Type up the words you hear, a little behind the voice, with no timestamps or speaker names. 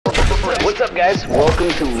What's up, guys? Welcome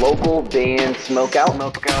to local band Smokeout.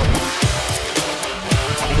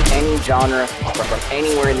 Any genre from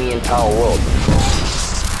anywhere in the entire world.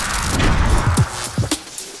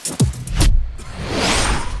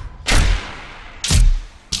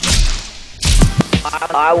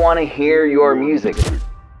 I want to hear your music.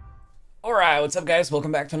 Alright, what's up, guys?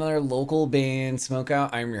 Welcome back to another local band Smokeout.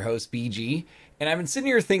 I'm your host, BG, and I've been sitting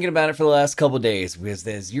here thinking about it for the last couple days because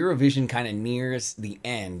as Eurovision kind of nears the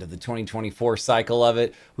end of the 2024 cycle of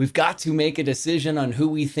it, we've got to make a decision on who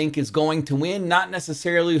we think is going to win, not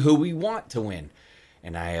necessarily who we want to win.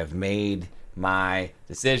 And I have made my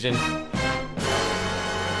decision.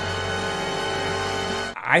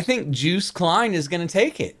 I think Joost Klein is going to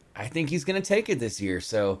take it. I think he's going to take it this year.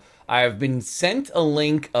 So I've been sent a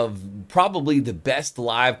link of probably the best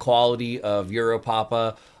live quality of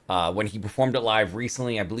Europapa when he performed it live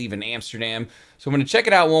recently, I believe in Amsterdam. So I'm going to check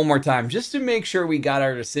it out one more time just to make sure we got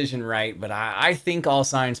our decision right. But I think all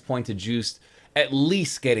signs point to Joost at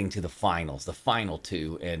least getting to the finals, the final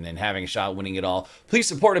two, and then having a shot winning it all. Please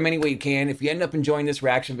support him any way you can. If you end up enjoying this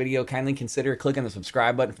reaction video, kindly consider clicking the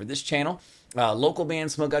subscribe button for this channel.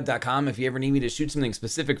 Localbandsmokeout.com if you ever need me to shoot something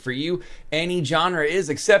specific for you. Any genre is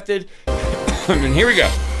accepted. And here we go.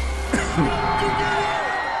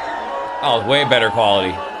 Oh, way better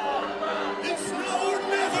quality.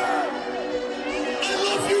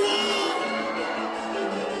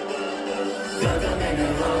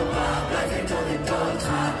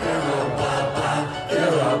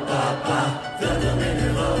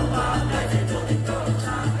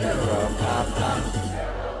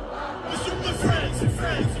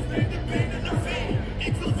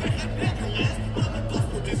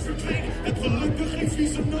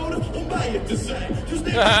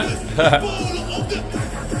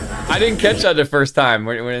 I didn't catch that the first time.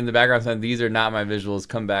 When in the background saying these are not my visuals,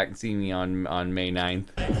 come back and see me on May 9th.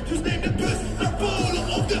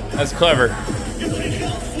 That's clever.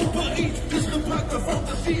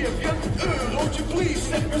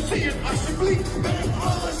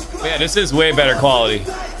 But yeah, this is way better quality.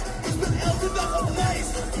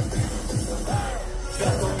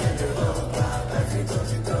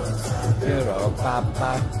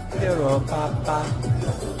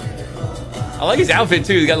 I like his outfit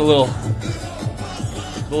too. He's got the little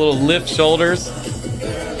lift shoulders.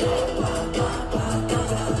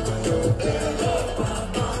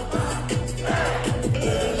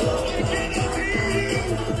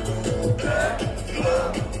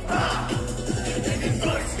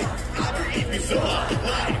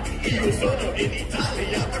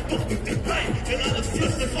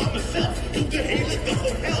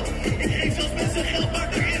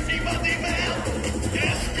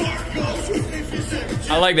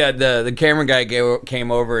 I like that the camera guy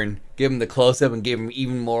came over and gave him the close-up and gave him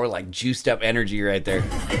even more like juiced up energy right there.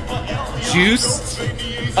 Juiced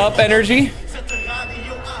up energy?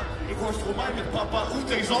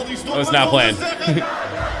 Oh, it's not planned.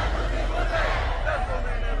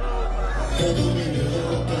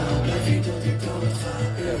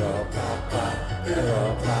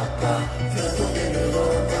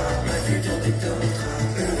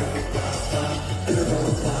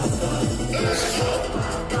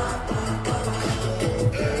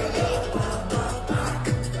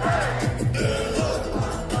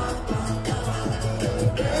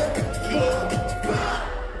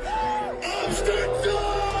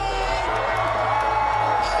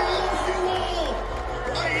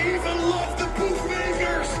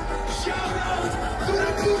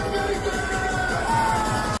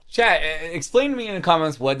 Chat, explain to me in the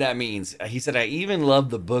comments what that means. He said, I even love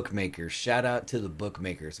the bookmakers. Shout out to the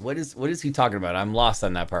bookmakers. What is he talking about? I'm lost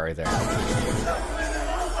on that part right there.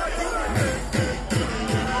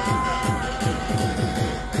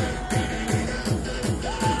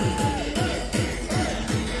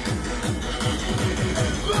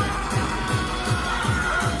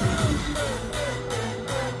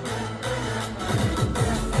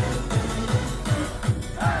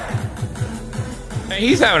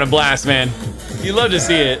 He's having a blast, man. You love to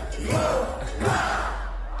see it. Aan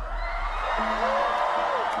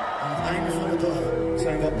het einde van de dag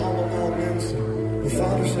zijn we allemaal mensen. Mijn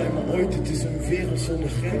vader zei me ooit, het is een wereld zonder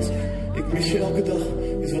grens. Ik mis je elke dag,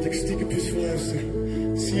 is wat ik stiekempjes verluister.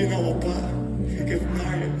 Zie je nou al, pa? Ik heb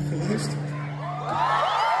naar je geluisterd.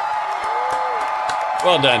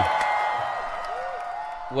 Well done.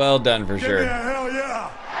 Well done for sure. Hell yeah!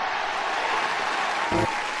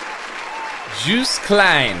 Joost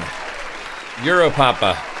Klein,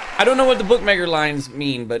 Europapa. I don't know what the bookmaker lines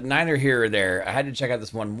mean, but neither here or there. I had to check out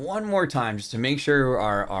this one more time just to make sure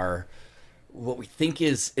our what we think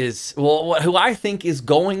is who I think is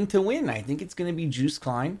going to win. I think it's going to be Joost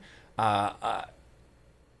Klein.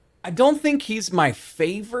 I don't think he's my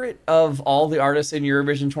favorite of all the artists in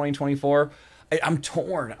Eurovision 2024. I'm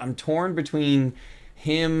torn. I'm torn between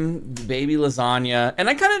him, Baby Lasagna, and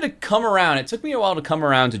I kind of had to come around. It took me a while to come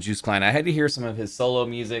around to Joost Klein. I had to hear some of his solo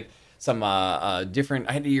music, some different.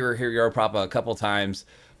 I had to hear Europapa a couple times.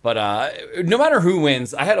 But no matter who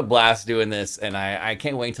wins, I had a blast doing this, and I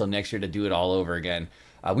can't wait until next year to do it all over again.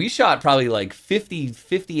 We shot probably like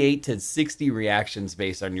 58 to 60 reactions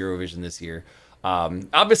based on Eurovision this year.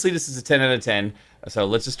 Obviously, this is a 10 out of 10, so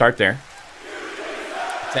let's just start there.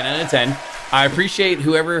 10 out of 10. I appreciate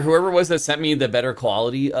whoever was that sent me the better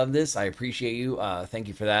quality of this. I appreciate you. Thank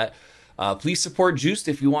you for that. Please support Joost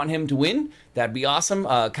if you want him to win. That'd be awesome.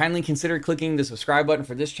 Kindly consider clicking the subscribe button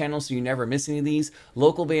for this channel so you never miss any of these.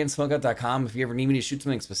 Localbandsmokeout.com. If you ever need me to shoot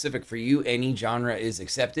something specific for you, any genre is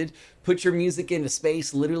accepted. Put your music into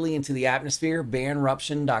space, literally into the atmosphere.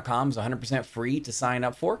 Bandruption.com is 100% free to sign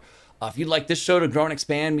up for. If you'd like this show to grow and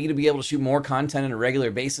expand, me to be able to shoot more content on a regular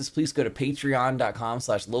basis, please go to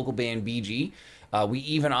patreon.com/localbandbg. We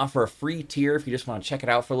even offer a free tier if you just want to check it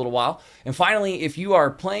out for a little while. And finally, if you are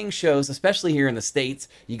playing shows, especially here in the States,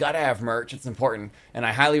 you got to have merch. It's important. And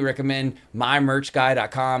I highly recommend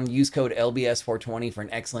mymerchguy.com. Use code LBS420 for an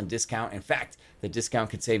excellent discount. In fact, the discount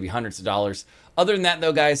could save you hundreds of dollars. Other than that,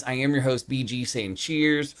 though, guys, I am your host, BG, saying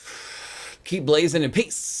cheers. Keep blazing and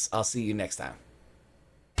peace. I'll see you next time.